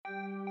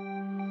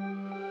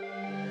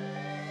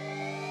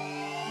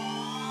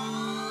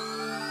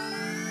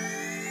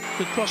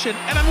Good cross in,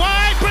 and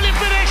wide, brilliant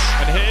finish!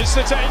 And here's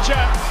the danger.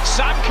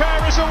 Sam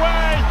Kerr is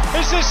away.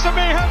 Is this to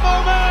be her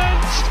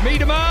moment?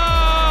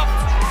 Miedema!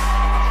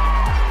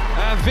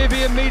 And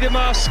Vivianne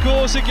Miedema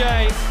scores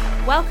again.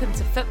 Welcome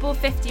to Football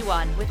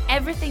 51, with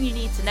everything you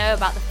need to know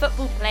about the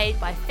football played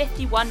by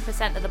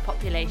 51% of the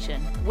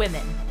population,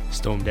 women.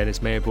 Storm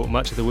Dennis may have brought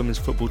much of the women's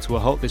football to a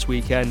halt this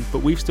weekend, but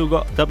we've still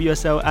got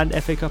WSL and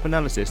FA Cup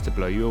analysis to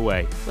blow you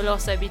away. We'll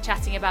also be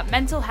chatting about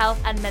mental health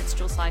and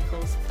menstrual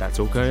cycles. That's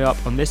all going up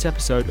on this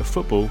episode of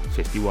Football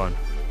 51.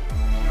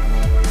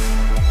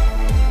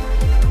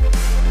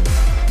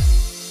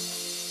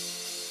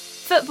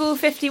 Football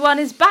 51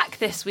 is back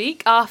this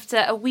week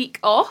after a week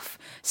off.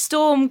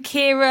 Storm,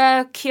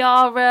 Kiara.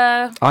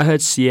 I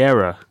heard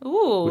Sierra,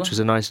 Ooh. which was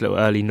a nice little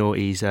early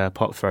noughties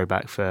pop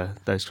throwback for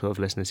those 12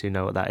 listeners who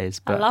know what that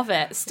is. But I love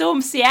it. Storm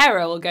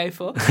Sierra we'll go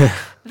for.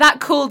 That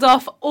called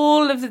off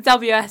all of the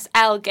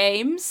WSL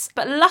games.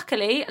 But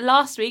luckily,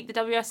 last week, the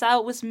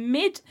WSL was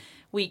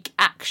mid-week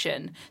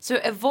action. So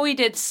it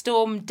avoided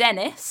Storm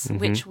Dennis,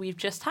 which we've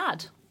just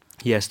had.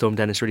 Yeah, Storm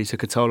Dennis really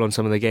took a toll on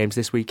some of the games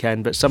this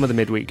weekend, but some of the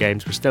midweek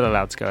games were still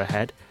allowed to go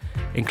ahead,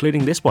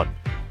 including this one.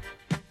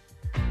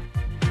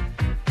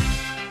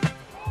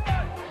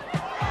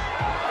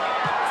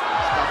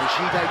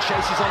 Babajide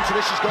chases onto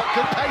this, she's got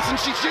good pace and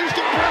she's used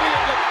it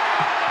brilliantly.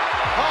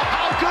 Oh,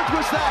 how good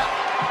was that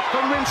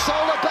from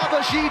Rinsola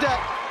Babajide?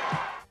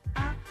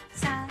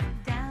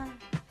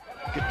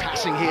 Good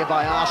passing here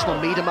by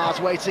Arsenal. Miedema's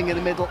waiting in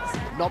the middle.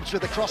 Knobs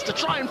with the cross to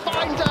try and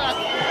find her,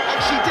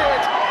 and she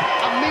did.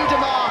 And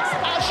Miedema,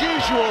 as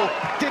usual,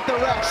 did the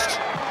rest.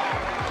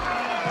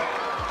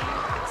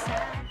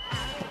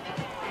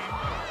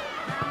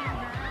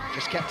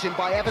 Just kept in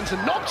by Evans,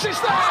 and Knobs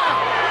is there!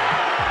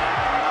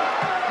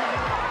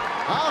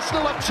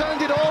 Arsenal have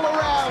turned it all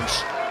around,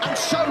 and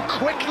so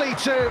quickly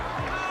too.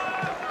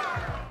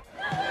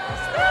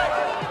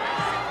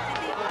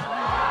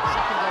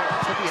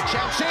 Could be a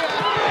chance here,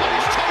 and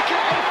it's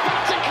taken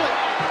emphatically.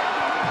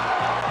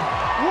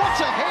 What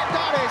a hit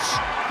that is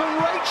from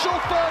Rachel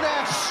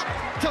Furness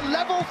to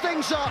level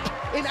things up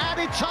in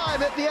added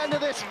time at the end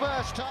of this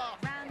first half.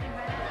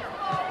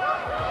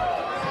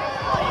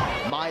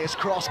 Myers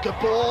cross, good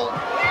ball.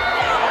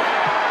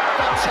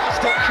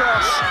 Fantastic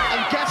cross,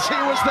 and guess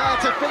who was there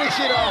to finish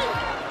it off?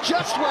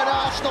 Just when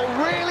Arsenal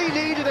really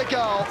needed a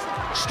goal.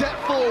 Step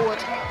forward,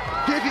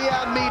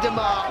 Vivianne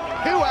Miedema.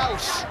 Who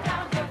else?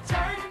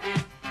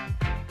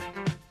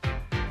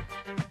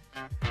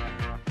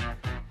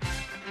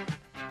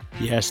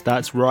 Yes,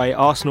 that's right.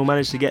 Arsenal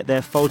managed to get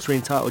their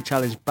faltering title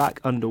challenge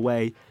back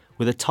underway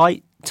with a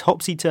tight,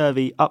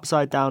 topsy-turvy,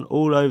 upside-down,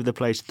 all over the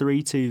place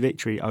 3-2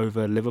 victory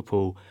over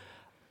Liverpool.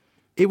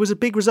 It was a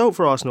big result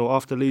for Arsenal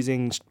after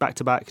losing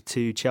back-to-back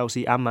to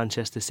Chelsea and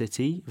Manchester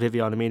City.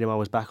 Vivianne Miedema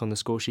was back on the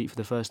scoresheet for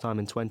the first time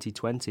in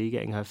 2020,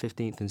 getting her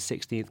 15th and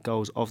 16th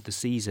goals of the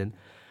season.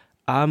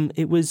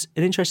 It was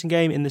an interesting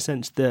game in the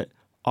sense that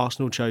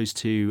Arsenal chose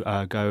to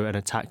go and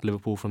attack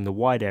Liverpool from the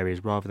wide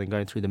areas rather than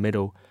going through the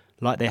middle,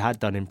 like they had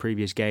done in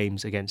previous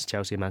games against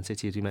Chelsea and Man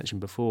City, as we mentioned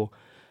before.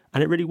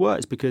 And it really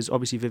works because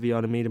obviously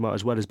Vivianne Miedema,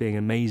 as well as being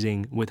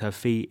amazing with her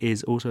feet,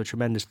 is also a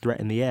tremendous threat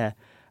in the air.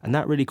 And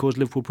that really caused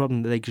Liverpool a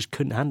problem that they just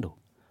couldn't handle.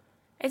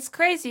 It's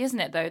crazy, isn't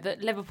it, though,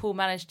 that Liverpool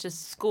managed to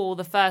score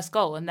the first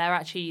goal and they're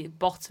actually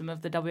bottom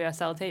of the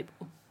WSL table.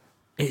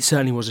 It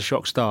certainly was a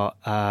shock start.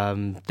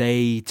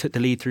 They took the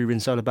lead through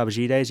Rinsola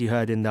Babajide, as you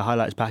heard in the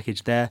highlights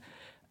package there.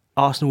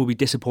 Arsenal will be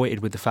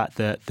disappointed with the fact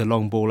that the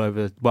long ball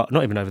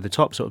not even over the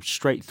top, sort of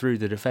straight through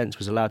the defence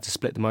was allowed to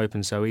split them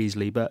open so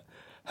easily. But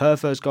her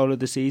first goal of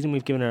the season,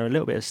 we've given her a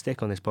little bit of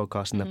stick on this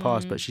podcast in the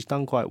past, but she's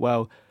done quite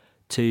well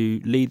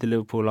to lead the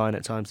Liverpool line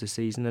at times this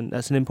season, and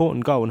that's an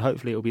important goal, and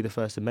hopefully it will be the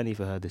first of many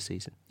for her this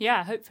season.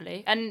 Yeah,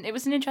 hopefully. And it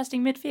was an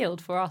interesting midfield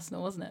for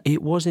Arsenal, wasn't it?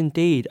 It was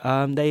indeed.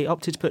 They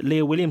opted to put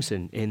Leah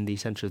Williamson in the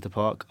centre of the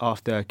park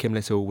after Kim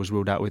Little was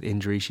ruled out with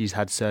injury. She's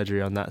had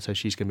surgery on that, so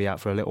she's going to be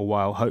out for a little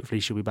while. Hopefully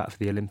she'll be back for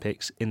the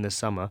Olympics in the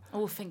summer.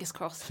 Oh, fingers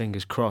crossed.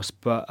 Fingers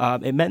crossed. But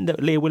it meant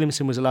that Leah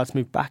Williamson was allowed to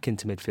move back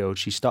into midfield.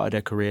 She started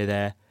her career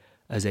there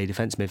as a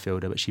defence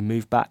midfielder, but she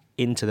moved back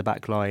into the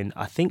back line.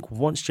 I think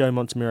once Joe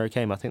Montemurro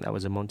came, I think that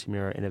was a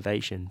Montemurro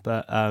innovation.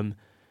 But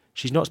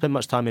she's not spent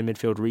much time in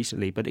midfield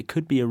recently, but it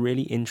could be a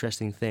really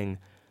interesting thing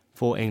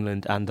for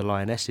England and the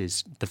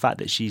Lionesses. The fact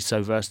that she's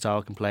so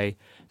versatile, can play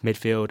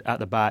midfield, at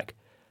the back,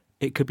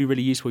 it could be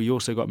really useful. You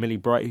also got Millie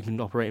Bright, who can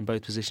operate in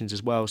both positions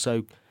as well.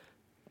 So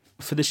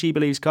for the She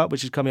Believes Cup,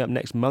 which is coming up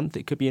next month,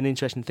 it could be an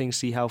interesting thing to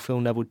see how Phil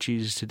Neville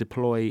chooses to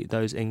deploy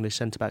those English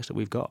centre-backs that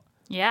we've got.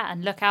 Yeah,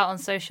 and look out on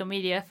social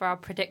media for our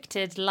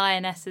predicted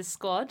Lionesses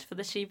squad for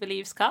the She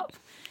Believes Cup.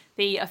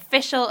 The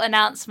official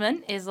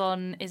announcement is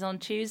on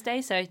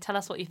Tuesday, so tell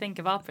us what you think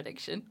of our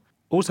prediction.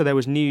 Also, there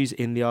was news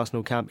in the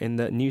Arsenal camp in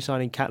that new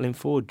signing Caitlin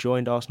Ford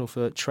joined Arsenal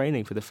for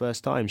training for the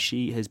first time.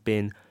 She has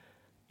been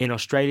in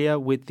Australia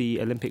with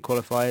the Olympic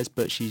qualifiers,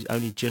 but she's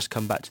only just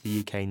come back to the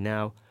UK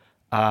now.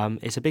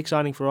 It's a big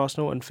signing for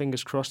Arsenal, and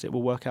fingers crossed it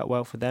will work out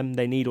well for them.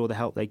 They need all the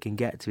help they can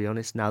get, to be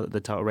honest, now that the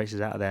title race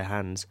is out of their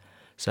hands.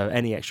 So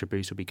any extra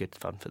boost will be good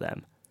fun for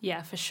them.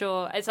 Yeah, for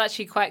sure. It's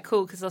actually quite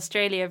cool because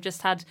Australia have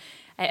just had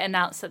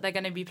announced that they're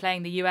going to be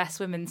playing the US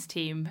women's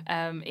team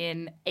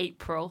in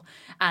April,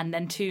 and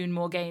then 2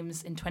 more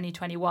games in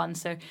 2021.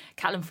 So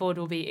Caitlin Ford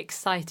will be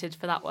excited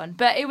for that one.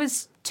 But it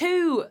was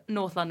 2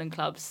 North London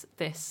clubs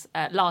this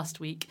last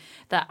week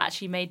that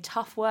actually made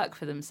tough work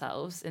for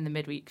themselves in the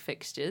midweek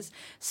fixtures.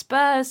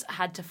 Spurs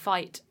had to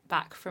fight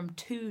back from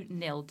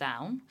 2-0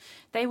 down.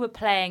 They were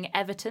playing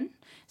Everton.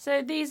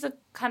 So these are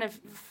kind of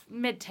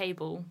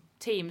mid-table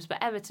teams,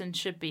 but Everton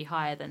should be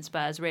higher than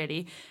Spurs,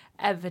 really.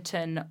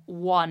 Everton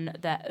won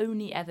their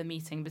only ever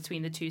meeting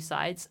between the two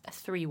sides,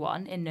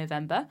 3-1 in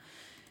November.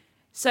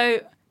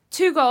 So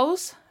 2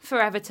 goals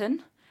for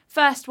Everton.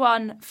 First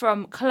one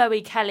from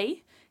Chloe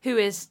Kelly, who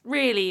is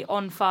really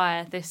on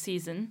fire this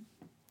season.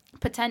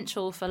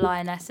 Potential for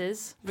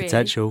Lionesses, really.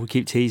 Potential, we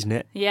keep teasing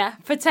it. Yeah,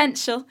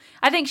 potential.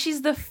 I think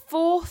she's the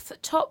 4th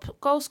top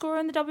goal scorer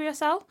in the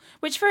WSL,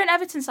 which for an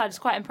Everton side is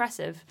quite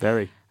impressive.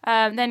 Very.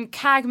 Then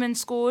Cagman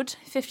scored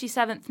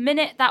 57th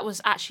minute. That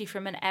was actually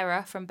from an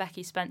error from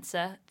Becky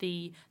Spencer,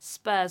 the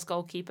Spurs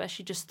goalkeeper.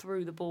 She just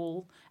threw the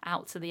ball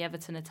out to the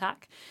Everton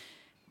attack.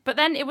 But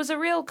then it was a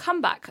real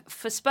comeback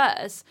for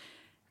Spurs.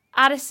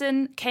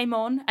 Addison came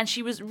on and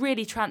she was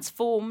really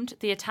transformed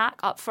the attack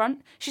up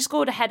front. She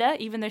scored a header,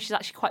 even though she's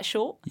actually quite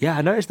short. Yeah,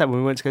 I noticed that when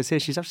we went to go see her.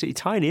 She's absolutely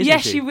tiny, isn't she? Yeah,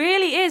 she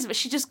really is. But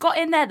she just got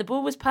in there. The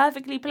ball was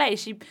perfectly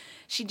placed.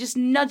 She just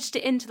nudged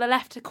it into the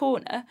left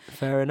corner.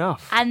 Fair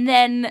enough. And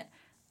then,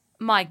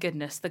 my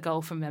goodness, the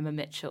goal from Emma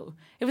Mitchell.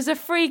 It was a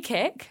free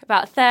kick,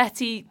 about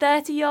 30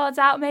 yards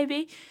out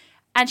maybe.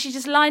 And she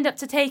just lined up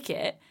to take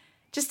it.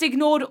 Just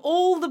ignored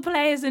all the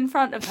players in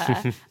front of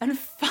her and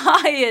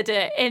fired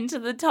it into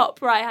the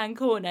top right-hand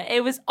corner.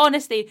 It was,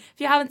 honestly, if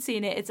you haven't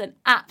seen it, it's an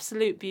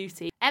absolute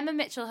beauty. Emma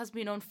Mitchell has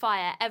been on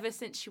fire ever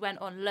since she went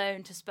on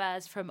loan to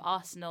Spurs from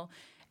Arsenal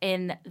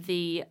in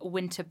the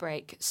winter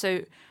break.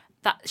 So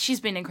that she's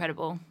been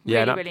incredible. Yeah,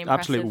 really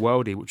impressive. Absolute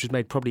worldie, which was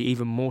made probably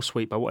even more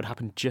sweet by what had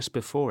happened just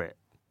before it.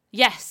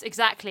 Yes,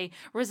 exactly.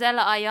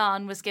 Rosella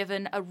Ayan was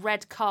given a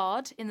red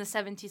card in the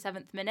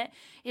 77th minute.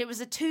 It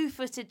was a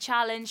 2-footed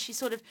challenge. She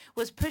sort of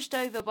was pushed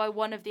over by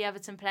one of the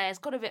Everton players,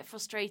 got a bit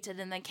frustrated,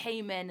 and then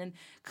came in and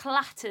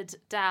clattered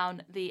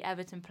down the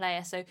Everton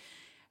player. So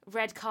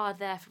red card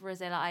there for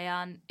Rosella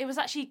Ayan. It was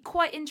actually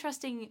quite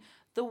interesting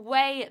the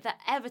way that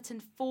Everton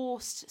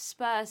forced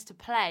Spurs to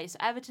play. So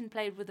Everton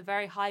played with a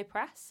very high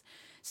press.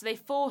 So they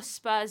forced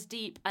Spurs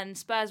deep, and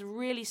Spurs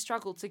really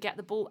struggled to get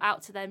the ball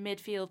out to their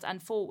midfield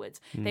and forwards.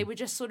 They were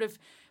just sort of,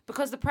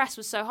 because the press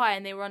was so high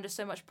and they were under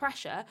so much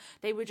pressure,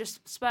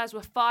 Spurs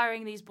were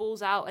firing these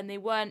balls out and they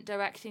weren't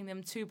directing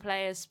them to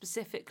players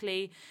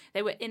specifically.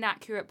 They were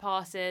inaccurate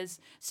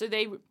passes. So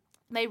they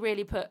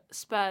really put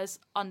Spurs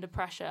under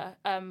pressure.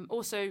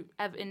 Also,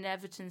 in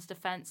Everton's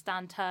defence,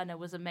 Dan Turner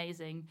was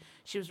amazing.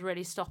 She was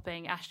really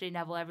stopping Ashley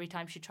Neville every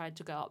time she tried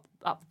to go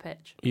up the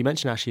pitch. You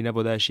mentioned Ashley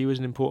Neville there. She was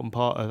an important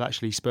part of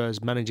actually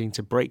Spurs managing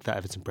to break that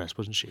Everton press,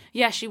 wasn't she?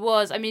 Yeah, she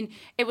was. I mean,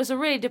 it was a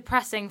really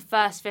depressing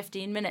first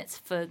 15 minutes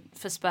for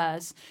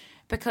Spurs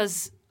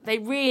because they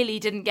really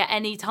didn't get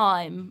any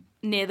time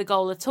near the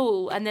goal at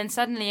all. And then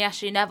suddenly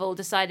Ashley Neville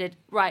decided,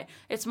 right,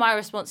 it's my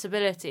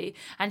responsibility.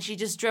 And she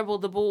just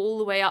dribbled the ball all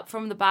the way up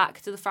from the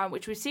back to the front,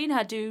 which we've seen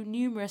her do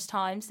numerous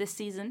times this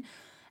season.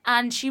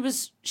 And she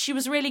was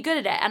really good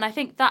at it. And I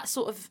think that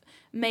sort of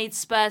made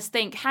Spurs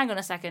think, hang on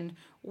a second,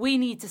 we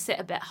need to sit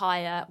a bit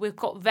higher. We've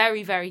got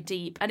very, very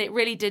deep. And it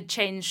really did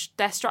change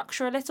their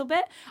structure a little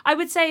bit. I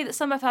would say that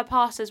some of her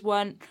passes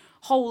weren't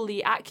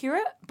wholly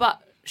accurate,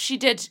 but she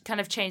did kind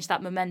of change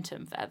that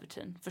momentum for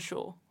Everton, for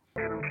sure.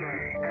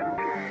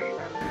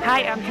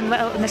 Hi, I'm Kim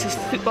Little and this is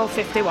Football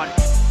 51.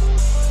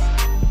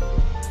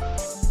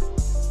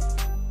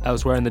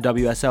 Elsewhere in the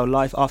WSL,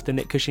 life after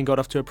Nick Cushing got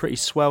off to a pretty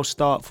swell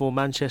start for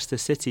Manchester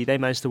City. They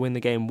managed to win the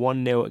game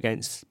 1-0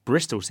 against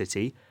Bristol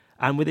City,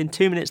 and within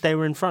 2 minutes they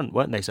were in front,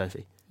 weren't they,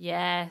 Sophie?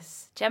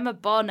 Yes, Gemma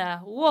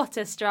Bonner, what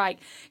a strike.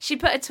 She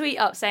put a tweet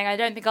up saying, I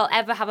don't think I'll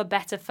ever have a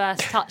better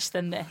first touch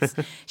than this.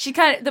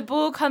 The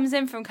ball comes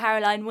in from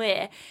Caroline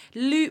Weir,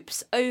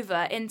 loops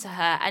over into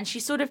her, and she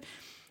sort of,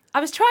 I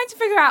was trying to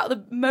figure out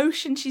the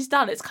motion she's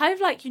done. It's kind of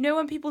like, you know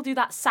when people do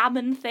that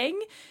salmon thing?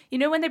 You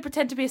know when they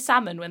pretend to be a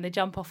salmon when they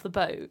jump off the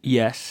boat?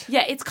 Yes.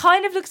 Yeah, it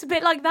kind of looks a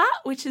bit like that,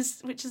 which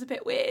is a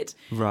bit weird.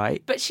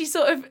 Right. But she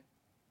sort of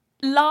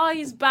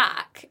lies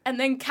back and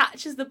then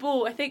catches the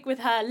ball, I think, with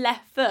her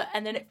left foot,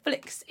 and then it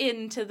flicks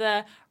into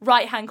the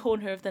right-hand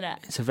corner of the net.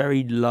 It's a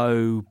very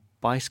low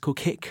bicycle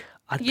kick,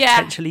 I'd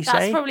potentially say. Yeah,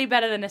 that's probably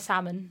better than a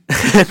salmon.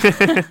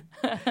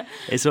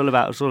 It's all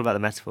about the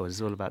metaphors.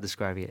 It's all about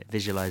describing it,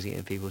 visualising it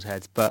in people's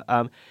heads. But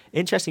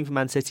interesting for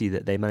Man City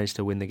that they managed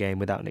to win the game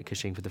without Nick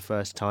Cushing for the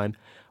first time.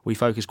 We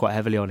focused quite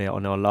heavily on it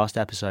on our last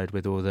episode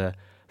with all the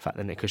fact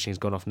that Nick Cushing's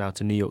gone off now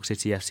to New York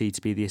City FC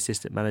to be the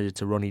assistant manager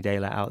to Ronnie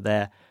Deila out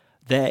there.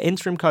 Their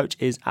interim coach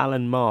is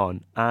Alan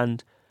Mahon,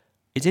 and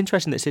it's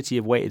interesting that City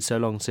have waited so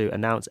long to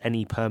announce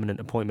any permanent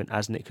appointment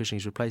as Nick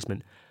Cushing's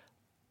replacement.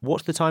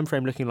 What's the time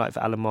frame looking like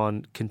for Alan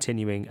Mahon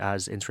continuing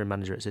as interim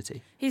manager at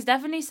City? He's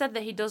definitely said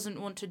that he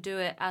doesn't want to do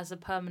it as a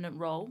permanent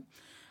role.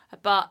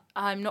 but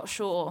I'm not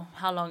sure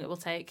how long it will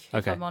take,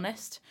 if I'm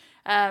honest.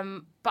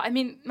 But I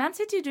mean, Man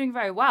City are doing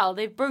very well.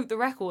 They've broke the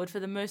record for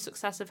the most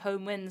successive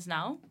home wins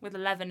now, with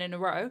 11 in a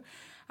row.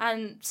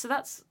 And so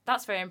that's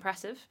very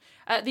impressive.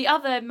 The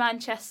other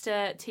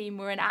Manchester team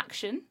were in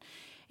action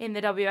in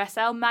the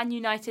WSL, Man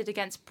United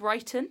against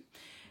Brighton.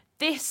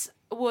 This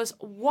was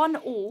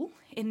 1-1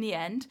 in the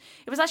end.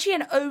 It was actually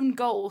an own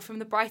goal from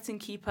the Brighton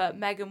keeper,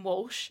 Megan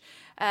Walsh,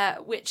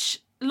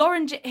 which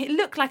it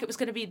looked like it was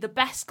going to be the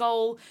best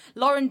goal.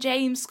 Lauren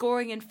James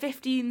scoring in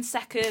 15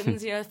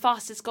 seconds, the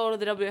fastest goal of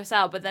the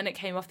WSL, but then it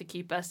came off the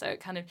keeper, so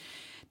it kind of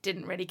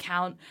didn't really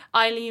count.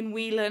 Eileen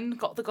Whelan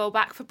got the goal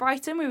back for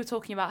Brighton. We were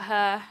talking about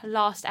her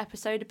last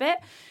episode a bit.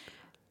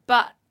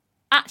 But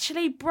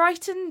actually,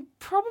 Brighton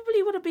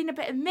probably would have been a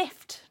bit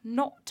miffed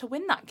not to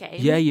win that game.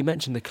 Yeah, you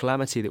mentioned the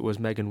calamity that was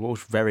Megan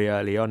Walsh very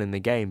early on in the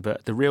game,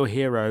 but the real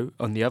hero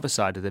on the other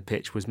side of the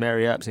pitch was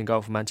Mary Earps in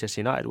goal for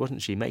Manchester United,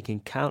 wasn't she? Making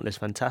countless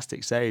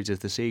fantastic saves as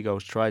the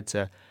Seagulls tried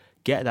to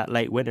get that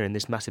late winner in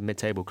this massive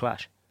mid-table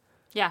clash.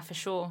 Yeah, for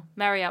sure.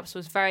 Mary Earps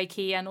was very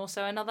key, and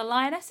also another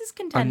Lionesses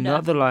contender.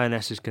 Another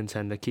Lionesses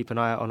contender. Keep an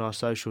eye out on our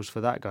socials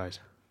for that, guys.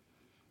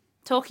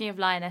 Talking of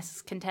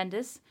Lionesses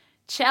contenders,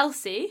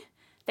 Chelsea,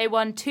 they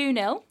won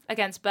 2-0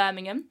 against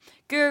Birmingham.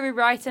 Guru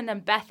Wrighton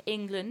and Beth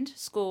England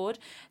scored.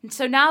 And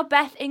so now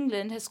Beth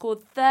England has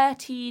scored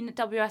 13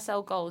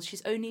 WSL goals.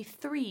 She's only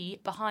 3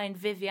 behind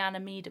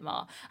Viviana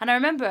Miedema. And I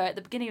remember at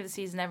the beginning of the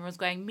season, everyone was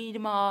going,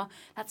 Miedema,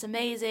 that's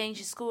amazing.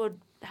 She scored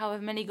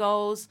however many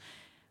goals.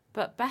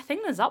 But Beth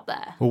England's up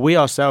there. Well, we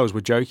ourselves were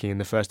joking in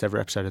the first ever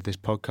episode of this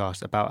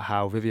podcast about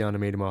how Viviana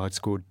Miedema had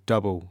scored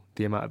double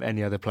the amount of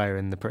any other player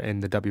in the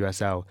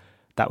WSL.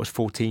 That was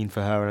 14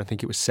 for her, and I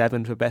think it was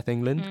 7 for Beth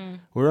England.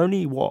 We're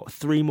only,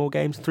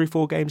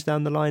 3-4 games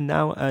down the line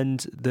now, and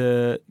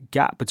the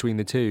gap between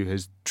the two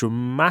has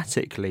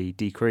dramatically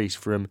decreased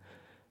from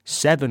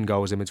 7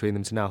 goals in between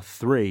them to now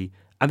 3.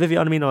 And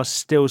Viviana Miedema is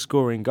still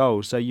scoring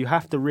goals, so you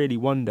have to really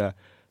wonder,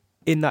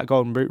 in that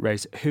Golden Boot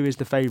race, who is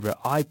the favourite?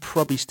 I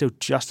probably still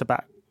just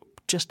about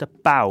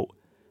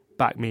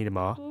back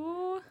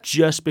Miedema,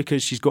 just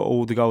because she's got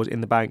all the goals in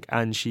the bank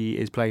and she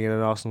is playing in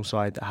an Arsenal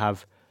side that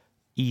have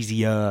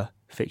easier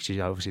fixtures.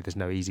 Obviously, there's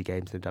no easy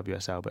games in the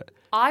WSL, but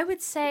I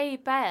would say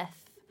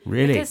Beth.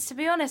 Really? Because to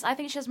be honest, I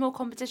think she has more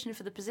competition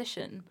for the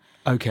position.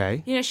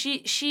 Okay.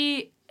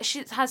 She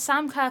has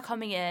Sam Kerr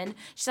coming in.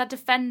 She's had to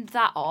fend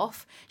that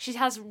off. She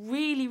has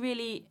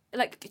really,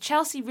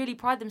 Chelsea really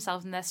pride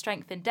themselves in their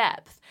strength and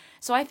depth.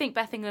 So I think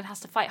Beth England has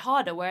to fight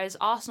harder, whereas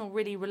Arsenal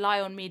really rely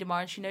on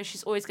Miedema and she knows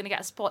she's always going to get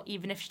a spot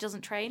even if she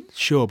doesn't train.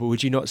 Sure, but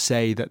would you not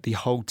say that the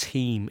whole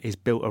team is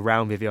built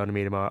around Viviana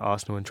Miedema at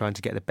Arsenal and trying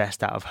to get the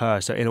best out of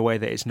her? So in a way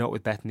that it's not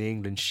with Bethany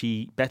England.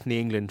 Bethany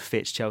England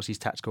fits Chelsea's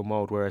tactical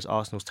mould, whereas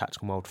Arsenal's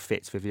tactical mould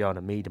fits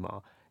Viviana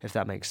Miedema, if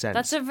that makes sense.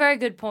 That's a very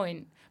good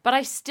point. But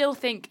I still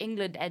think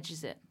England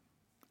edges it.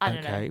 I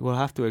don't know. Okay, we'll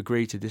have to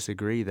agree to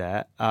disagree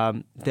there.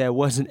 There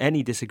wasn't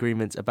any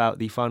disagreement about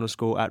the final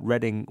score at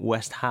Reading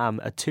West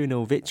Ham, a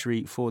 2-0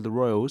 victory for the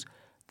Royals.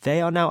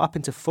 They are now up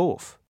into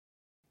 4th.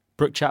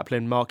 Brooke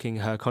Chaplin marking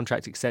her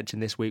contract extension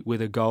this week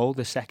with a goal,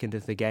 the second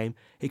of the game.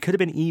 It could have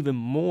been even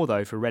more,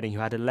 though, for Reading, who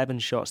had 11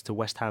 shots to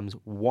West Ham's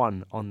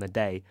 1 on the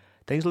day.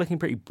 Things are looking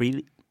pretty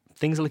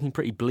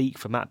bleak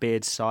for Matt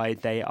Beard's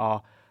side. They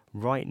are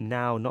right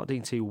now not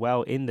doing too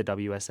well in the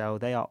WSL.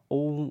 They are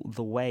all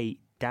the way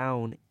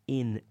down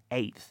in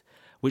 8th,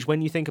 which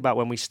when you think about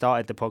when we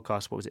started the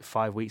podcast,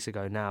 5 weeks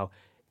ago now,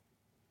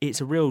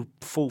 it's a real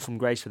fall from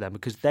grace for them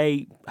because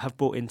they have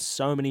brought in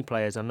so many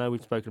players. I know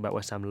we've spoken about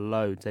West Ham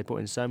loads. They've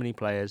brought in so many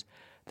players.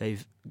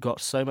 They've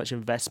got so much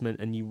investment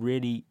and you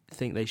really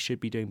think they should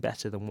be doing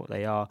better than what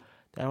they are.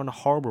 They're on a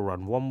horrible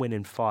run, 1 win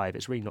in 5.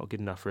 It's really not good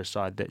enough for a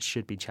side that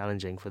should be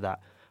challenging for that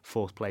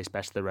 4th place,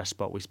 best of the rest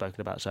spot we've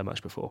spoken about so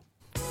much before.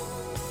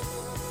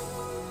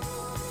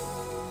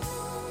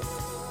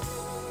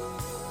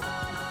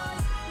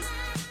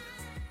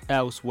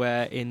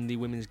 Elsewhere in the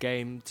women's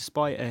game,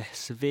 despite a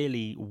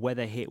severely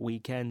weather-hit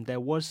weekend, there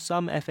was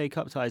some FA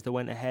Cup ties that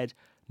went ahead.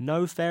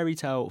 No fairy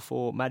tale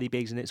for Maddie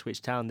Biggs in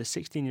Ipswich Town. The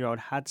 16-year-old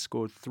had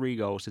scored 3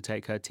 goals to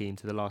take her team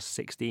to the last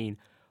 16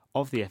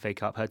 of the FA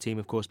Cup. Her team,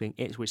 of course, being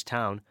Ipswich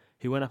Town,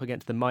 who went up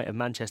against the might of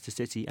Manchester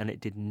City, and it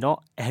did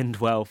not end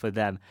well for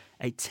them.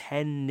 A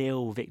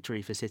 10-0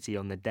 victory for City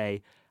on the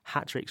day.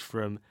 Hat-tricks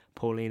from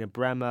Paulina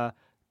Bremer,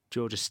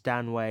 Georgia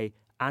Stanway,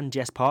 and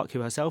Jess Park, who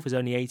herself is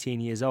only 18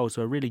 years old,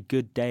 so a really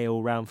good day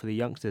all round for the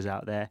youngsters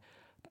out there.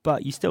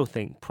 But you still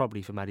think,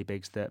 probably for Maddie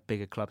Biggs, that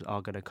bigger clubs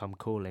are going to come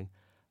calling.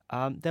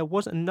 There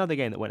was another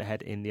game that went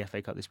ahead in the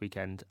FA Cup this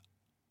weekend.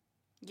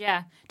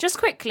 Yeah, just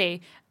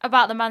quickly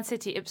about the Man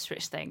City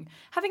Ipswich thing.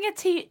 Having a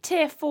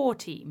tier 4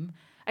 team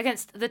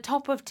against the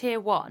top of tier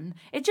 1,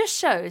 it just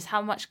shows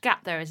how much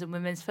gap there is in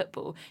women's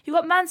football. You've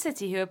got Man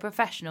City, who are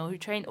professional, who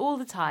train all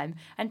the time,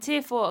 and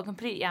tier 4 are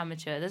completely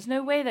amateur. There's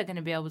no way they're going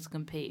to be able to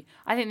compete.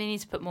 I think they need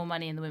to put more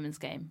money in the women's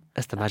game.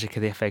 That's the magic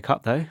of the FA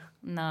Cup, though.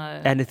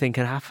 No. Anything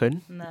can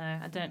happen. No,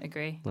 I don't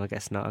agree. Well, I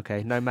guess not.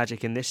 Okay, no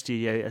magic in this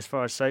studio as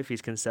far as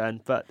Sophie's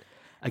concerned. But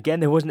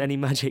Again, there wasn't any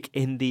magic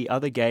in the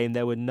other game.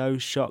 There were no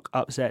shock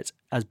upsets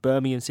as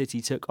Birmingham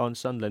City took on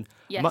Sunderland.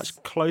 Yes.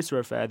 Much closer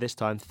affair this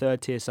time.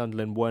 Third-tier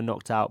Sunderland were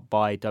knocked out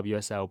by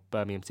WSL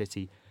Birmingham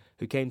City,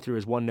 who came through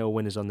as 1-0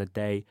 winners on the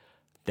day.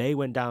 They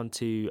went down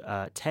to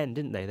 10,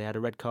 didn't they? They had a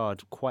red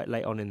card quite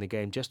late on in the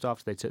game, just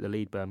after they took the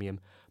lead, Birmingham.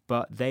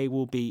 But they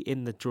will be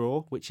in the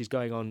draw, which is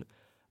going on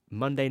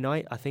Monday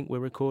night. I think we're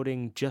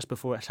recording just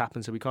before it's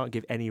happened, so we can't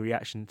give any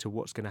reaction to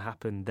what's going to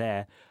happen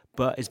there.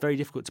 But it's very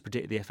difficult to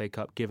predict the FA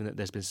Cup, given that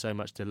there's been so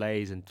much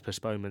delays and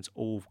postponements,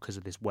 all because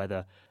of this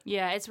weather.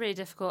 Yeah, it's really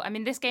difficult. I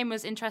mean, this game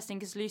was interesting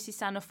because Lucy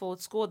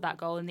Stanniford scored that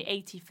goal in the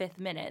 85th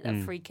minute, a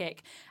free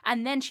kick.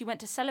 And then she went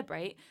to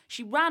celebrate.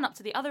 She ran up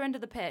to the other end of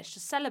the pitch to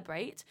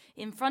celebrate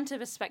in front of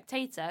a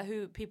spectator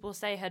who people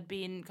say had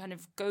been kind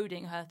of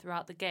goading her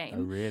throughout the game.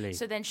 Oh, really?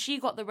 So then she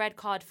got the red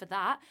card for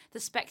that. The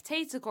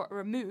spectator got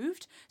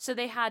removed. So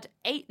they had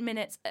 8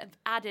 minutes of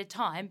added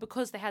time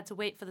because they had to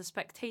wait for the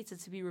spectator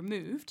to be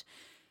removed.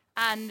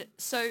 And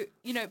so,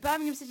 you know,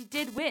 Birmingham City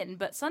did win,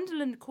 but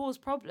Sunderland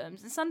caused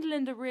problems. And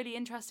Sunderland are a really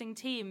interesting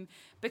team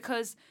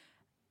because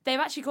they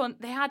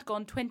had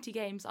gone 20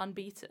 games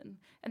unbeaten,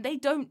 and they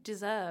don't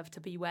deserve to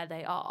be where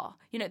they are.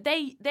 You know,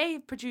 they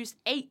produced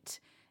 8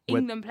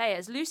 England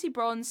players: Lucy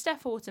Bronze,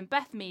 Steph Horton,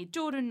 Beth Mead,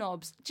 Jordan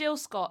Nobbs, Jill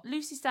Scott,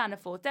 Lucy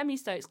Stanniford, Demi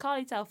Stokes,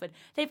 Carly Telford.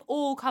 They've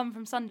all come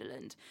from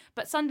Sunderland,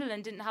 but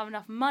Sunderland didn't have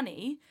enough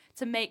money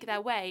to make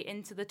their way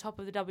into the top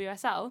of the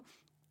WSL.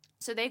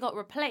 So they got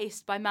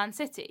replaced by Man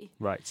City.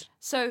 Right.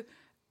 So,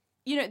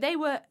 you know, they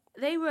were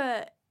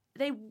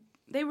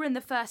in the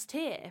first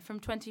tier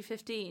from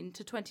 2015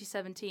 to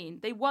 2017.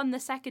 They won the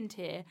second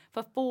tier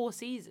for 4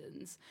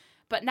 seasons,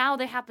 but now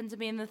they happen to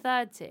be in the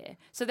third tier.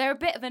 So they're a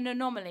bit of an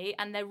anomaly,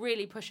 and they're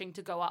really pushing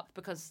to go up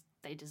because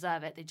they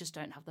deserve it. They just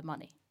don't have the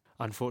money.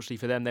 Unfortunately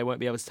for them, they won't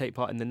be able to take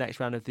part in the next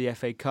round of the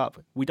FA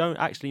Cup. We don't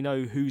actually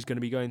know who's going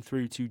to be going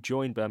through to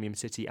join Birmingham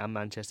City and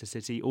Manchester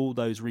City. All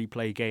those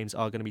replay games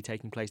are going to be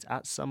taking place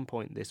at some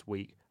point this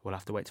week. We'll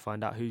have to wait to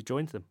find out who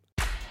joins them.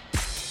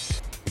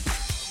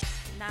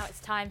 Now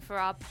it's time for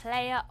our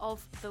Player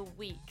of the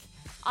Week.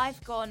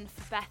 I've gone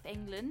for Beth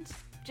England,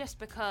 just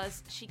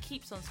because she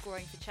keeps on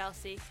scoring for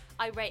Chelsea.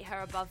 I rate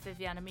her above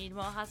Vivianne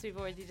Miedema, as we've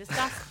already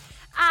discussed.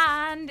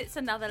 And it's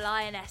another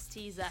Lioness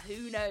teaser.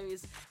 Who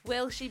knows?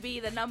 Will she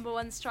be the number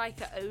 1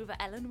 striker over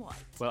Ellen White?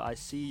 Well, I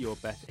see your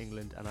Beth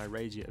England and I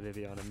raise you at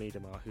Vivianne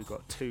Miedema, who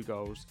got 2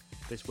 goals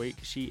this week.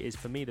 She is,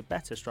 for me, the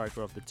better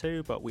striker of the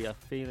two, but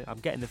I'm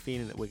getting the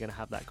feeling that we're going to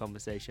have that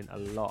conversation a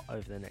lot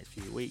over the next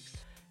few weeks.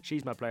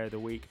 She's my Player of the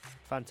Week.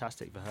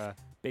 Fantastic for her.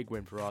 Big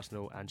win for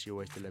Arsenal, and she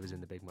always delivers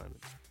in the big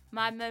moments.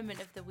 My moment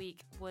of the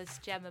week was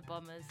Gemma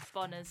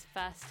Bonner's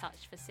first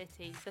touch for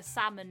City.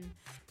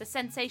 The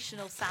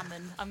sensational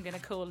salmon, I'm going to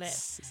call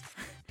it.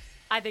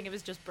 I think it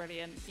was just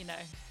brilliant, you know.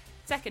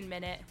 Second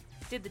minute,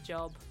 did the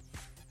job.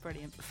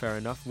 Brilliant. Fair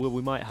enough. Well,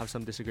 we might have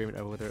some disagreement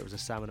over whether it was a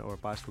salmon or a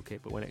bicycle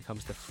kick, but when it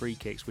comes to free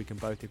kicks, we can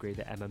both agree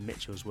that Emma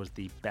Mitchell's was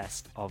the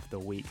best of the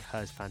week.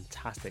 Hers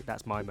fantastic.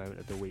 That's my moment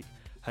of the week.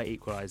 Her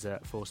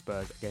equaliser for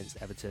Spurs against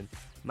Everton.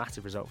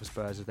 Massive result for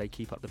Spurs as they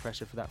keep up the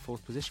pressure for that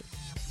 4th position.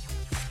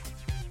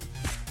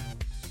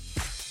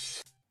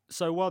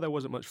 So while there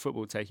wasn't much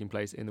football taking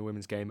place in the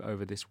women's game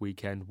over this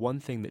weekend,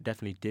 one thing that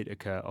definitely did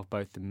occur of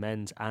both the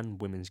men's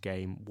and women's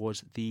game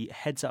was the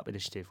Heads Up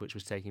initiative, which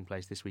was taking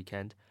place this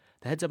weekend.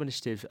 The Heads Up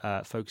initiative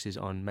focuses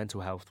on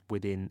mental health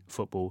within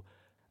football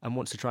and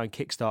wants to try and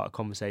kickstart a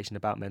conversation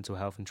about mental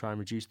health and try and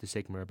reduce the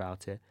stigma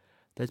about it.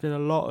 There's been a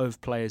lot of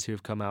players who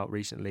have come out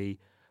recently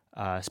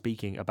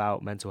speaking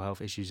about mental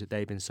health issues that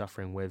they've been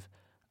suffering with,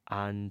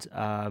 and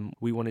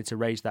we wanted to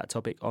raise that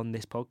topic on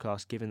this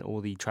podcast. Given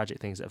all the tragic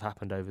things that have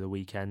happened over the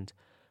weekend,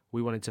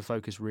 we wanted to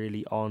focus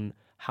really on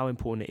how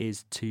important it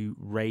is to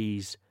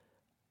raise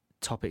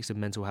topics of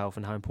mental health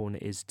and how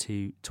important it is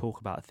to talk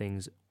about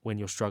things when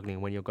you're struggling,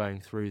 when you're going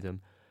through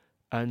them.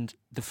 And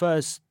the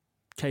first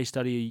case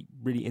study,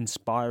 really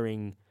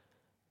inspiring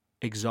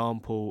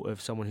example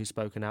of someone who's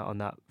spoken out on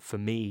that for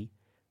me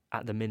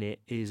at the minute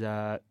is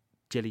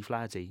Gilly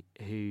Flaherty,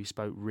 who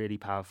spoke really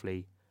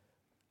powerfully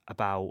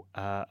about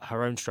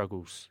her own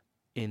struggles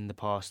in the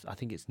past. I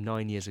think it's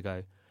 9 years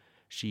ago.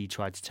 She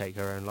tried to take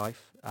her own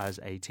life as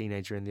a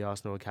teenager in the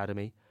Arsenal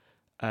academy,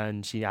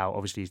 and she now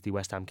obviously is the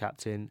West Ham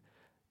captain.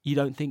 You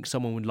don't think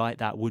someone like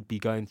that would be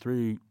going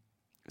through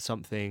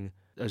something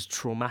as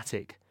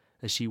traumatic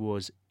as she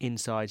was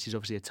inside. She's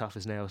obviously a tough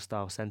as nails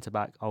style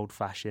centre-back,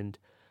 old-fashioned,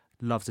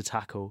 loves to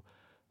tackle,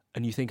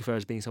 and you think of her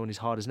as being someone who's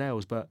hard as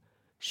nails, but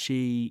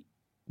she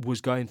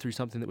was going through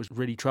something that was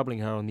really troubling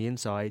her on the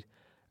inside,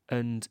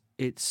 and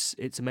it's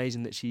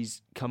amazing that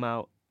she's come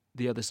out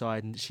the other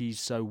side and she's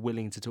so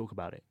willing to talk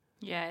about it.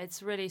 Yeah,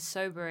 it's really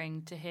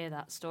sobering to hear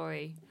that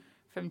story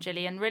from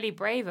Gilly, and really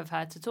brave of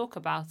her to talk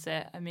about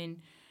it. I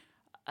mean,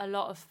 a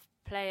lot of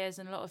players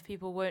and a lot of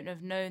people won't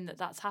have known that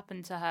that's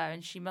happened to her,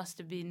 and she must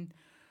have been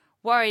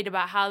worried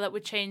about how that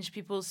would change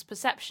people's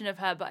perception of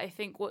her. But I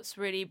think what's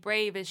really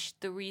brave is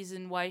the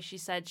reason why she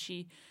said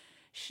she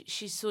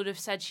sort of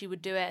said she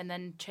would do it and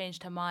then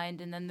changed her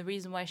mind, and then the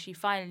reason why she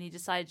finally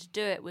decided to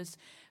do it was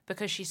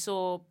because she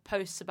saw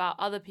posts about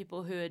other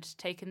people who had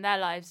taken their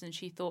lives, and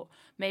she thought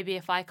maybe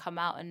if I come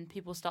out and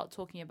people start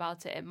talking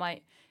about it, it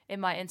might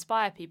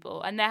inspire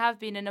people. And there have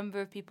been a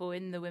number of people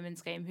in the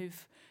women's game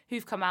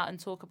who've come out and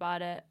talk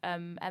about it.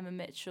 Emma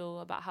Mitchell,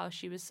 about how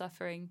she was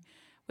suffering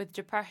with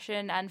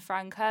depression, and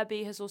Fran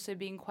Kirby has also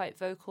been quite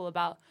vocal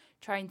about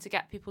trying to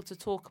get people to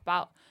talk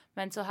about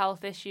mental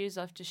health issues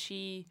after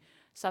she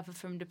suffered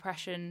from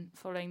depression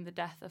following the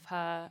death of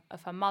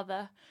her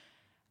mother.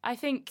 I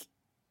think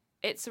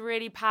it's a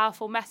really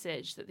powerful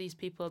message that these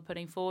people are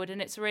putting forward,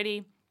 and it's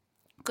really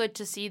good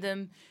to see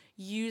them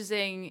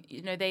using,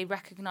 they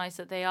recognise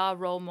that they are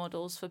role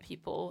models for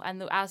people,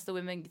 and as the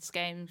women's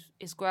game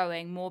is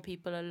growing, more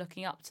people are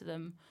looking up to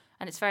them,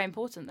 and it's very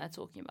important they're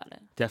talking about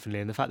it.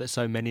 Definitely, and the fact that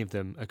so many of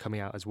them are coming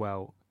out as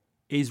well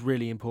is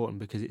really important,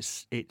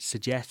 because it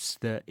suggests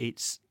that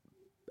it's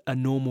a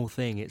normal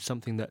thing. It's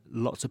something that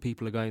lots of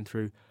people are going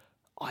through.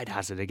 I'd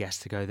hazard a guess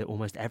to go that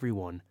almost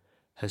everyone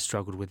has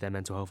struggled with their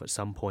mental health at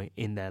some point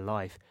in their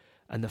life.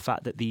 And the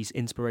fact that these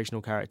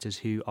inspirational characters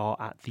who are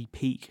at the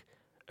peak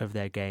of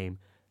their game,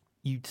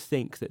 you'd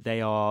think that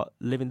they're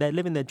living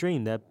their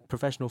dream. They're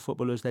professional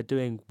footballers. They're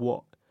doing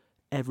what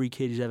every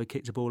kid who's ever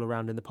kicked a ball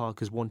around in the park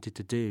has wanted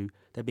to do.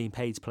 They're being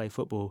paid to play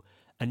football.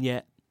 And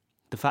yet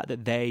the fact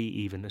that they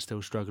even are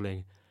still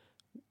struggling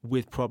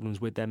with problems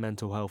with their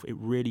mental health, it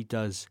really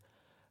does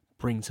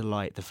bring to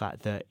light the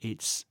fact that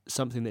it's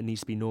something that needs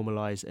to be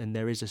normalised, and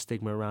there is a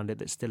stigma around it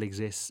that still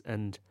exists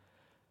and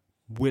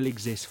will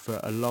exist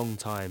for a long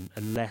time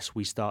unless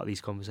we start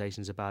these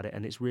conversations about it.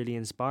 And it's really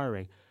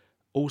inspiring.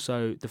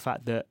 Also, the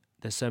fact that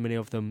there's so many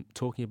of them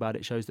talking about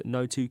it shows that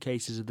no two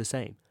cases are the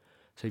same.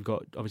 So you've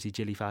got obviously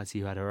Gilly Fatty,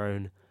 who had her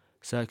own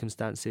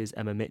circumstances.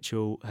 Emma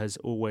Mitchell has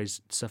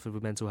always suffered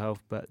with mental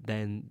health, but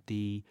then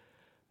the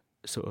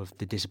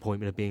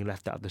disappointment of being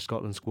left out of the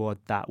Scotland squad,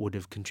 that would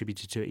have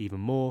contributed to it even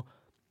more.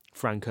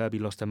 Fran Kirby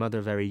lost her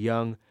mother very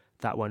young.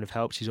 That won't have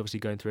helped. She's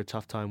obviously going through a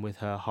tough time with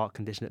her heart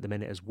condition at the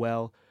minute as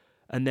well.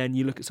 And then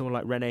you look at someone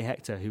like Renee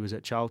Hector, who was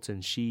at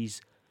Charlton.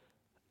 She's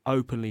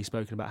openly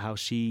spoken about how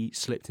she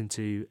slipped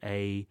into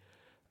a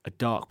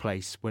dark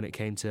place when it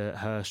came to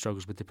her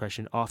struggles with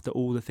depression after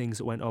all the things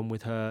that went on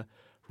with her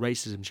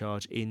racism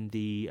charge in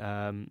the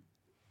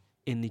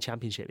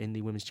championship, in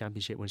the women's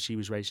championship, when she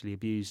was racially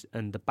abused,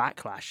 and the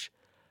backlash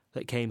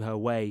that came her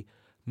way,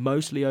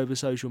 mostly over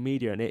social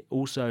media. And it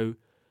also,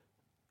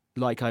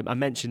 like I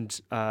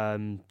mentioned,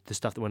 the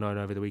stuff that went on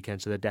over the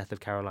weekend, so the death of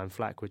Caroline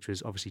Flack, which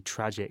was obviously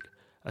tragic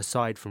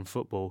aside from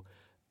football.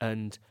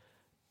 And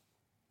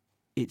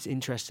it's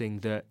interesting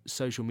that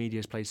social media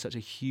has played such a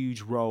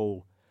huge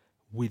role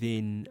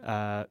within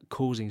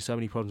causing so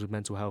many problems with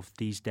mental health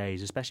these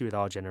days, especially with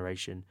our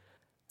generation.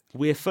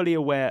 We're fully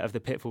aware of the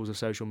pitfalls of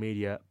social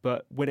media,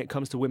 but when it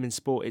comes to women's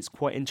sport, it's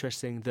quite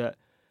interesting that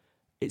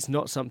it's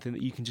not something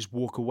that you can just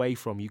walk away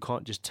from. You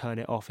can't just turn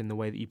it off in the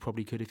way that you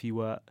probably could if you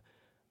were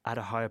at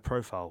a higher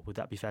profile. Would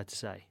that be fair to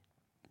say?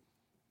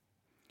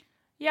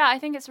 Yeah, I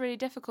think it's really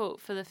difficult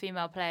for the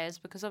female players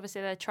because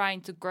obviously they're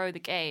trying to grow the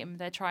game,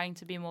 they're trying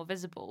to be more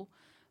visible.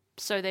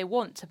 So they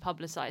want to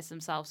publicise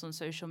themselves on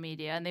social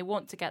media and they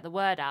want to get the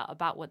word out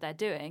about what they're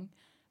doing.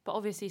 But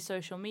obviously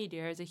social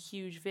media is a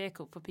huge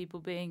vehicle for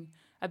people being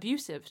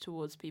abusive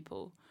towards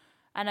people.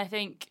 And I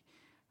think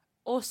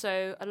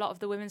also a lot of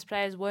the women's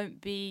players won't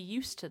be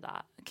used to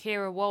that.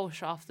 Keira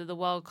Walsh, after the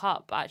World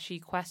Cup, actually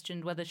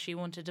questioned whether she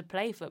wanted to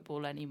play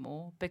football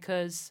anymore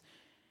because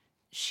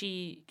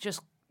she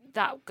just,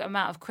 that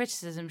amount of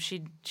criticism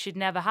she'd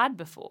never had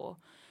before.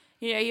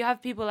 You know, you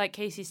have people like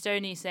Casey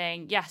Stoney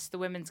saying, yes, the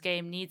women's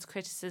game needs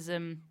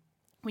criticism.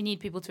 We need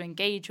people to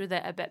engage with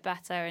it a bit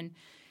better. And,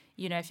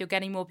 you know, if you're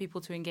getting more people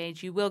to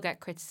engage, you will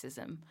get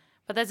criticism.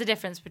 But there's a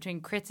difference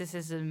between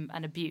criticism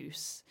and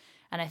abuse.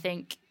 And I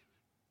think,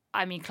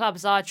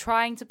 clubs are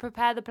trying to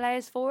prepare the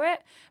players for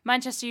it.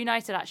 Manchester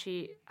United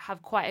actually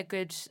have quite a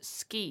good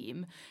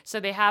scheme. So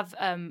they have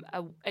an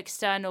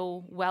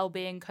external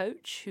well-being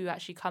coach who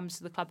actually comes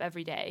to the club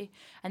every day.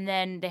 And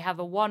then they have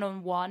a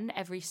one-on-one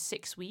every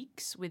 6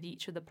 weeks with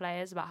each of the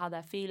players about how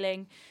they're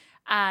feeling.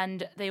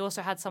 And they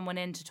also had someone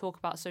in to talk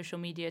about social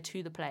media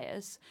to the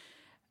players.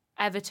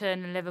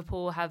 Everton and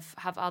Liverpool have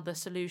other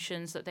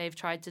solutions that they've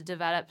tried to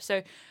develop.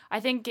 So I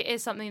think it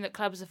is something that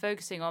clubs are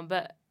focusing on,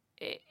 but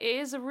it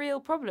is a real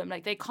problem.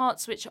 Like, they can't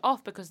switch it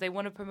off because they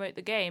want to promote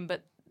the game,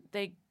 but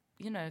they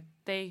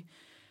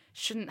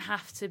shouldn't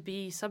have to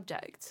be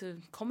subject to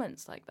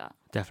comments like that.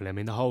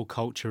 Definitely. The whole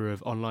culture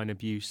of online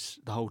abuse,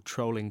 the whole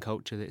trolling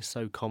culture that is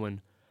so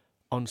common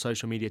on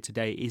social media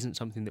today isn't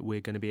something that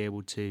we're going to be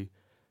able to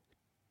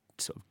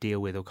sort of deal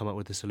with or come up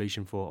with a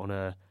solution for on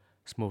a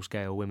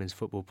small-scale women's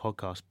football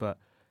podcast. But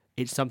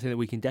it's something that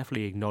we can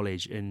definitely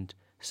acknowledge and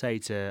say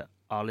to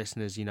our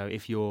listeners,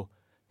 if you're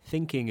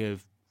thinking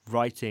of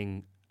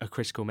writing a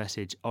critical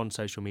message on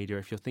social media,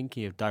 if you're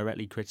thinking of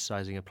directly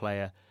criticising a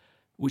player,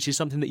 which is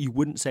something that you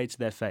wouldn't say to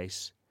their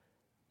face,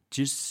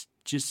 just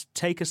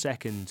take a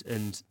second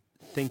and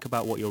think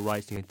about what you're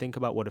writing and think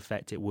about what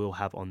effect it will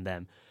have on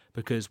them.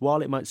 Because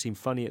while it might seem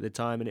funny at the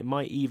time, and it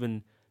might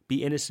even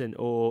be innocent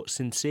or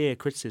sincere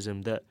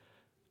criticism that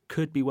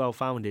could be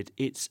well-founded,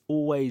 it's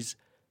always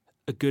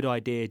a good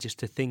idea just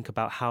to think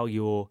about how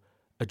you're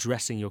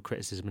addressing your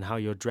criticism and how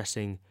you're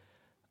addressing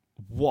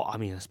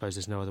I suppose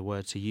there's no other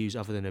word to use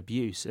other than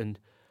abuse. And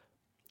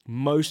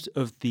most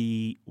of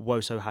the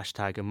WOSO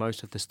hashtag and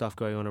most of the stuff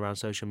going on around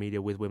social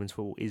media with women's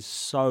football is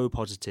so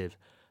positive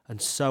and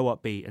so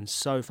upbeat and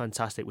so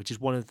fantastic, which is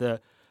one of the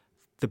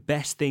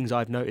best things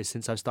I've noticed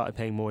since I've started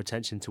paying more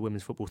attention to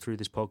women's football through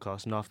this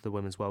podcast and after the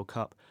Women's World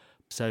Cup.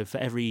 So for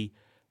every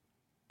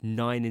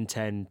 9 in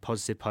 10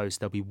 positive posts,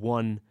 there'll be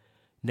one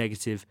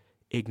negative,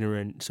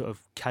 ignorant, sort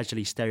of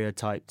casually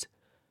stereotyped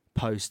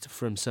post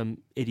from some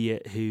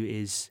idiot who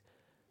is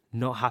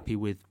not happy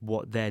with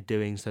what they're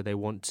doing, so they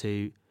want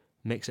to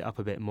mix it up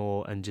a bit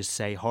more and just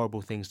say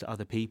horrible things to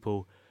other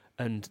people.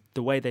 And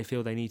the way they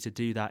feel they need to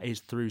do that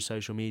is through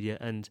social media.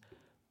 And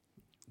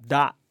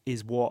that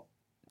is what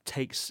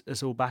takes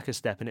us all back a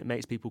step, and it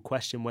makes people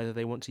question whether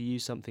they want to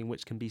use something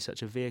which can be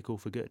such a vehicle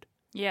for good.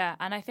 Yeah,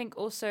 and I think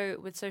also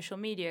with social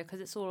media, because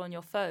it's all on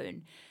your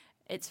phone,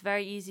 it's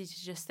very easy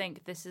to just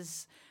think this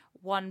is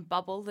one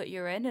bubble that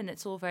you're in and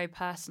it's all very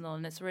personal,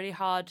 and it's really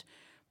hard.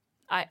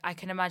 I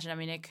can imagine,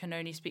 I can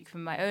only speak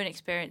from my own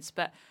experience,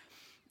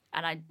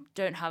 and I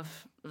don't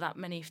have that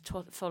many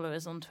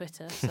followers on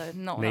Twitter, so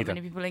not that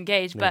many people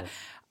engage. But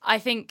I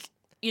think,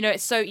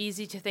 it's so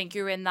easy to think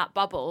you're in that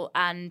bubble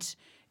and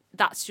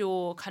that's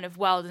your kind of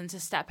world, and to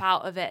step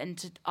out of it and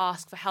to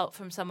ask for help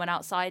from someone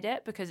outside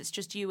it, because it's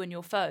just you and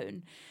your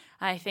phone.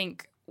 And I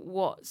think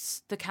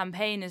what the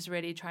campaign is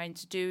really trying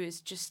to do is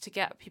just to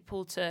get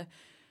people to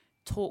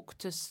talk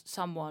to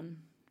someone,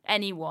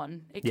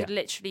 anyone. It could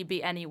literally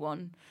be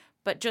anyone.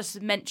 But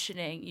just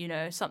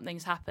mentioning,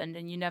 something's happened,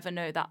 and you never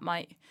know, that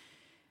might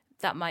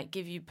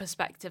give you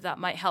perspective, that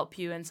might help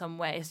you in some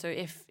way. So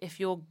if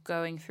you're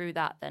going through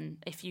that, then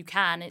if you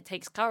can, it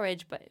takes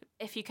courage, but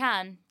if you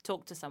can,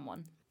 talk to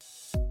someone.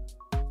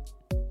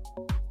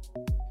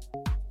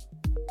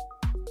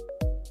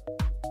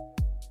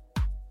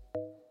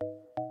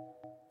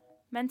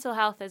 Mental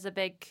health is a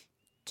big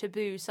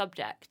taboo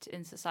subject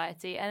in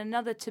society, and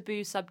another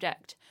taboo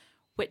subject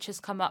which has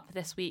come up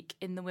this week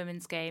in the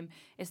women's game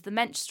is the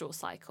menstrual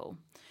cycle.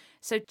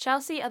 So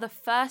Chelsea are the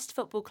first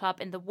football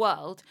club in the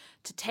world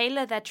to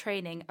tailor their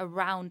training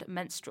around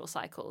menstrual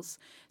cycles.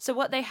 So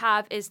what they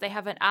have is they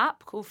have an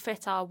app called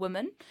Fit Our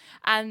Woman,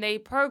 and they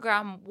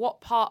program what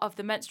part of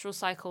the menstrual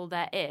cycle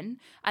they're in,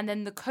 and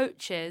then the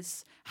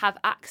coaches have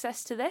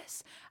access to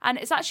this. And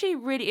it's actually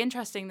really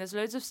interesting. There's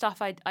loads of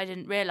stuff I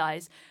didn't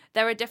realise.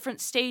 There are different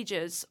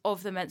stages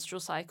of the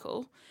menstrual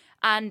cycle,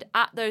 and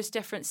at those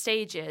different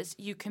stages,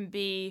 you can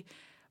be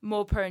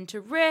more prone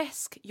to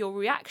risk, your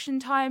reaction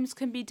times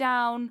can be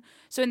down.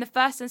 So in the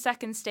first and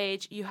second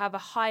stage, you have a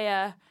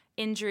higher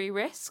injury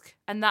risk,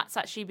 and that's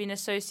actually been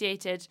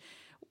associated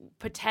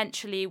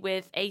potentially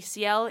with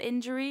ACL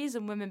injuries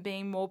and women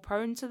being more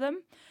prone to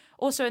them.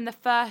 Also in the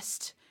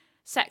first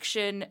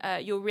section,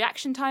 your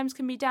reaction times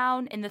can be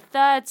down. In the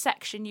third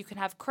section, you can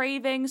have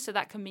cravings, so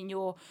that can mean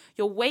your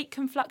weight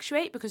can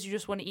fluctuate because you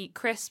just want to eat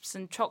crisps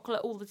and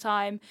chocolate all the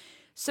time.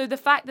 So the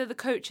fact that the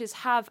coaches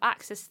have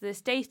access to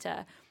this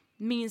data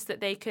means that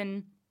they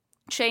can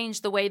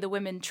change the way the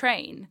women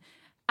train,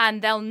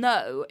 and they'll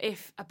know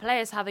if a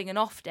player's having an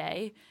off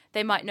day,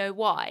 they might know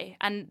why.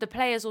 And the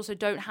players also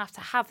don't have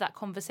to have that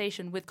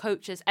conversation with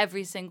coaches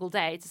every single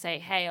day to say,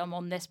 hey, I'm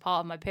on this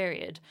part of my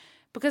period,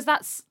 because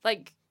that's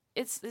like,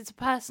 it's a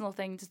personal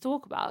thing to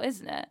talk about,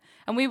 isn't it?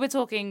 And we were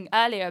talking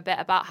earlier a bit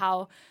about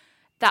how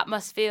that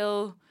must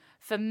feel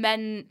for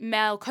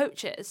male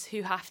coaches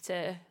who have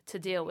to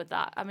deal with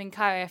that. I mean,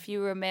 Kyra, if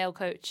you were a male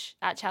coach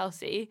at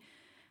Chelsea,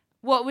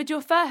 what would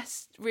your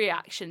first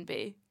reaction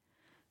be?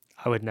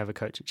 I would never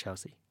coach at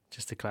Chelsea,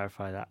 just to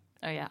clarify that.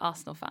 Oh yeah,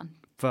 Arsenal fan.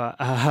 But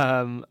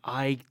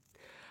I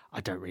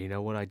don't really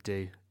know what I'd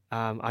do.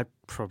 I'd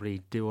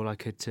probably do all I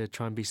could to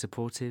try and be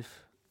supportive.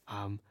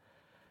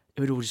 It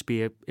would all just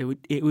be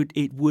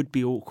it would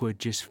be awkward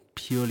just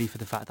purely for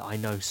the fact that I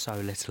know so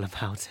little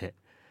about it.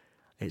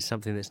 It's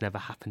something that's never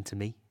happened to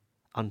me,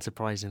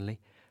 unsurprisingly.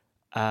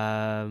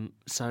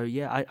 So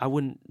yeah, I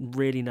wouldn't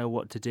really know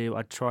what to do.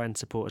 I'd try and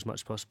support as much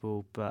as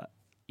possible, but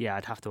yeah,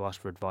 I'd have to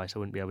ask for advice. I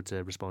wouldn't be able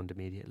to respond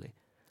immediately.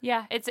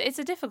 Yeah, it's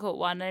a difficult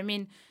one. I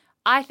mean,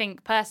 I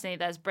think personally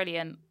that's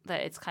brilliant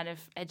that it's kind of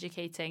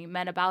educating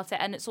men about it,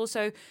 and it's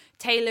also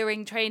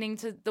tailoring training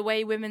to the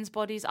way women's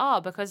bodies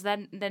are, because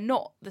then they're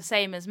not the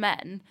same as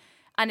men.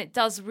 And it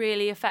does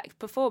really affect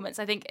performance.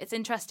 I think it's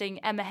interesting,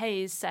 Emma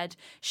Hayes said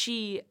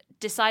she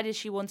decided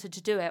she wanted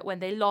to do it when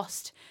they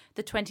lost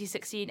the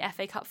 2016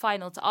 FA Cup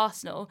final to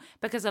Arsenal,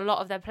 because a lot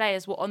of their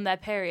players were on their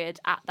period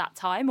at that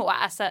time or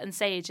at a certain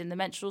stage in the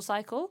menstrual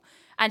cycle.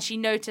 And she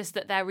noticed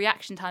that their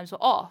reaction times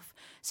were off.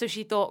 So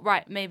she thought,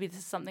 right, maybe this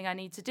is something I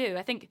need to do.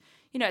 I think,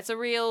 it's a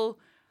real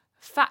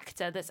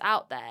factor that's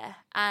out there.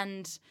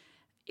 And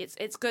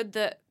it's good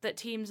that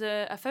teams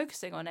are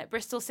focusing on it.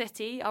 Bristol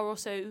City are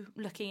also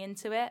looking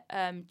into it,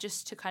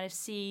 just to kind of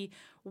see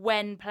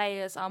when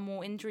players are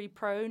more injury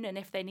prone and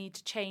if they need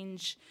to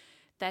change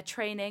their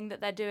training that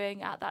they're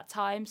doing at that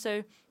time.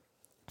 So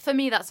For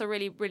me, that's a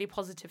really, really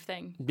positive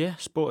thing. Yeah,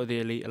 sport at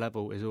the elite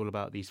level is all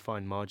about these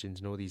fine margins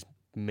and all these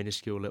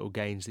minuscule little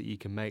gains that you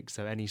can make.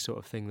 So any sort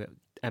of thing that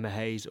Emma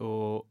Hayes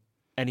or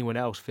anyone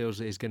else feels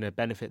that is going to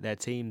benefit their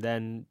team,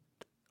 then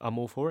I'm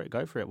all for it.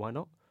 Go for it. Why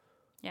not?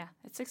 Yeah,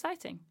 it's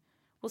exciting.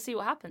 We'll see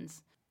what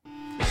happens.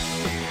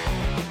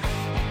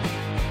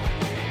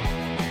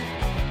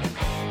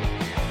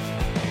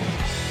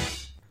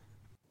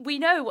 We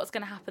know what's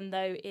going to happen,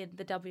 though, in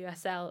the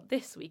WSL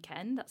this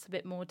weekend. That's a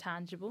bit more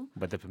tangible.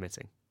 Weather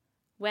permitting.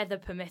 Weather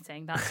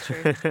permitting, that's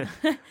true.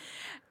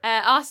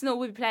 Arsenal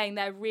will be playing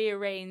their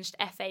rearranged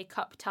FA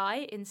Cup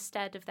tie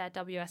instead of their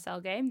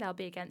WSL game. They'll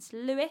be against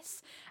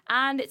Lewis.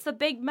 And it's the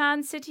big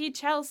Man City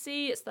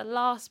Chelsea. It's the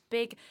last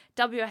big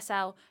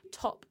WSL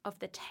top of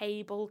the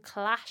table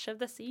clash of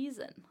the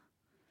season.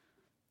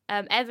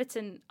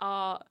 Everton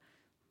are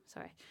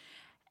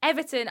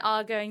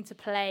going to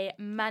play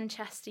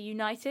Manchester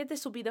United.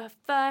 This will be the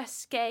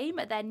first game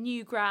at their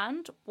new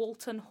ground,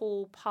 Walton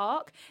Hall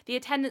Park. The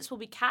attendance will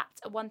be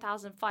capped at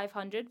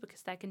 1,500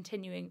 because they're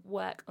continuing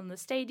work on the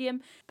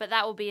stadium. But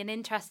that will be an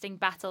interesting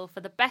battle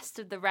for the best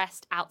of the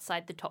rest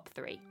outside the top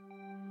three.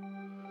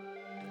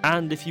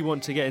 And if you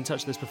want to get in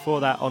touch with us before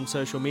that on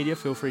social media,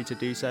 feel free to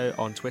do so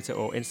on Twitter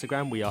or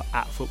Instagram. We are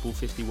at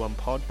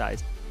Football51pod. That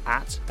is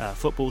at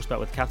football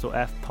spelled with a capital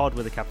F, pod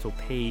with a capital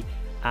P,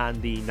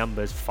 and the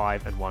numbers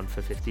 5 and 1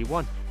 for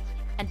 51.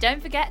 And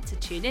don't forget to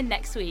tune in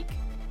next week.